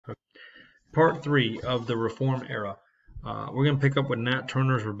Part 3 of the Reform era. We're going to pick up with Nat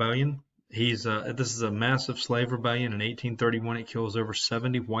Turner's Rebellion. This is a massive slave rebellion. In 1831, it kills over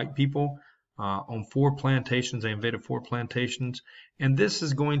 70 white people on 4 plantations. They invaded 4 plantations. And this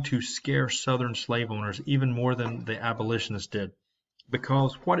is going to scare Southern slave owners even more than the abolitionists did.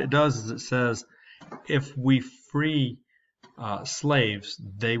 Because what it does is it says, if we free slaves,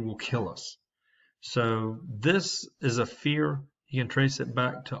 they will kill us. So this is a fear. You can trace it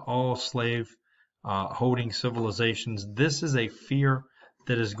back to all slave holding civilizations. This is a fear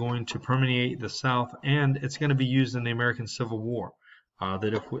that is going to permeate the South, and it's going to be used in the American Civil War.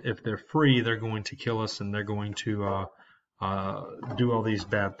 That if they're free, they're going to kill us, and they're going to do all these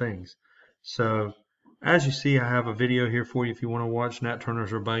bad things. So as you see, I have a video here for you if you want to watch Nat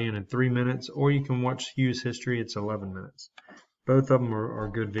Turner's Rebellion in 3 minutes, or you can watch Hugh's History. It's 11 minutes. Both of them are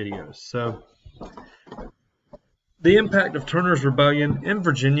good videos. So the impact of Turner's Rebellion in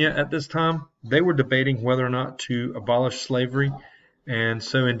Virginia at this time, they were debating whether or not to abolish slavery. And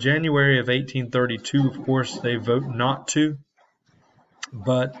so in January of 1832, of course, they vote not to.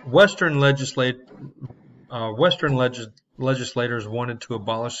 But Western legislators wanted to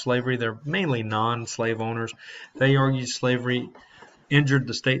abolish slavery. They're mainly non-slave owners. They argued slavery injured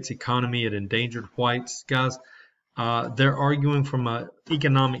the state's economy. It endangered whites. Guys, they're arguing from an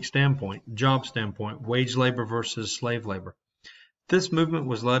economic standpoint, job standpoint, wage labor versus slave labor. This movement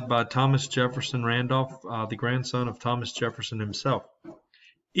was led by Thomas Jefferson Randolph, the grandson of Thomas Jefferson himself.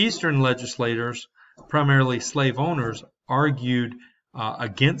 Eastern legislators, primarily slave owners, argued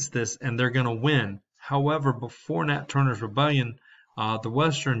against this, and they're going to win. However, before Nat Turner's Rebellion, the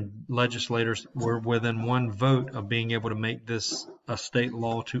Western legislators were within one vote of being able to make this a state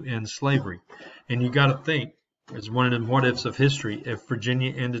law to end slavery. And you got to think, it's one of the what-ifs of history. If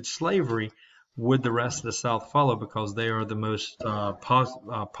Virginia ended slavery, would the rest of the South follow? Because they are the most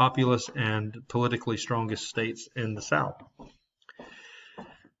populous and politically strongest states in the South.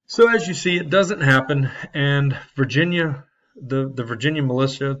 So as you see, it doesn't happen. And Virginia, the Virginia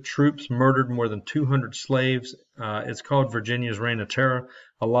militia troops murdered more than 200 slaves. It's called Virginia's Reign of Terror.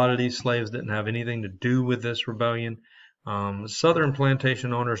 A lot of these slaves didn't have anything to do with this rebellion. Southern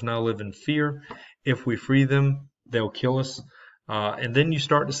plantation owners now live in fear. If we free them, they'll kill us. And then you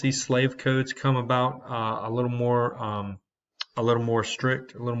start to see slave codes come about, a little more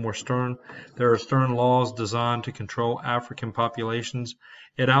strict, a little more stern. There are stern laws designed to control African populations.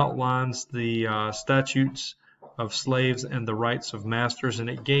 It outlines the statutes of slaves and the rights of masters, and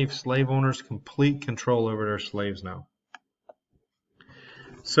it gave slave owners complete control over their slaves now.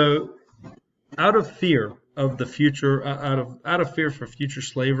 So out of fear of the future, out of fear for future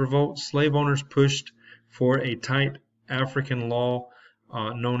slave revolts, slave owners pushed for a tight African law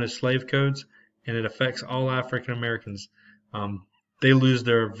known as slave codes, and it affects all African Americans. They lose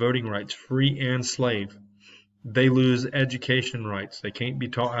their voting rights, free and slave. They lose education rights. They can't be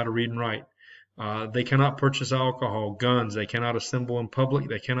taught how to read and write. They cannot purchase alcohol, guns. They cannot assemble in public.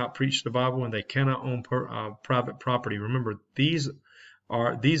 They cannot preach the Bible, and they cannot own private property. Remember, these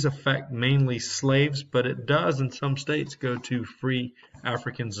affect mainly slaves, but it does in some states go to free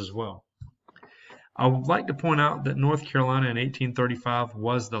Africans as well. I would like to point out that North Carolina in 1835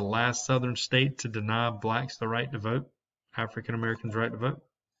 was the last southern state to deny blacks the right to vote, African Americans' right to vote.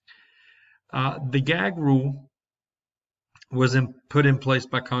 The gag rule was put in place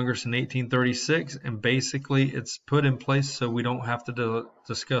by Congress in 1836, and basically it's put in place so we don't have to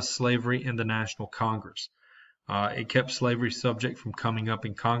discuss slavery in the National Congress. It kept slavery subject from coming up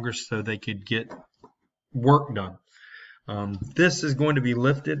in Congress so they could get work done. This is going to be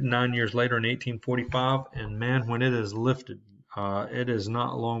lifted 9 years later in 1845, and man, when it is lifted, it is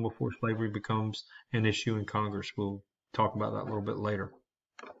not long before slavery becomes an issue in Congress. We'll talk about that a little bit later.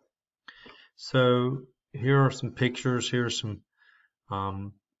 So here are some pictures. Here are some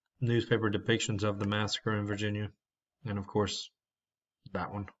newspaper depictions of the massacre in Virginia, and of course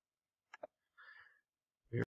that one.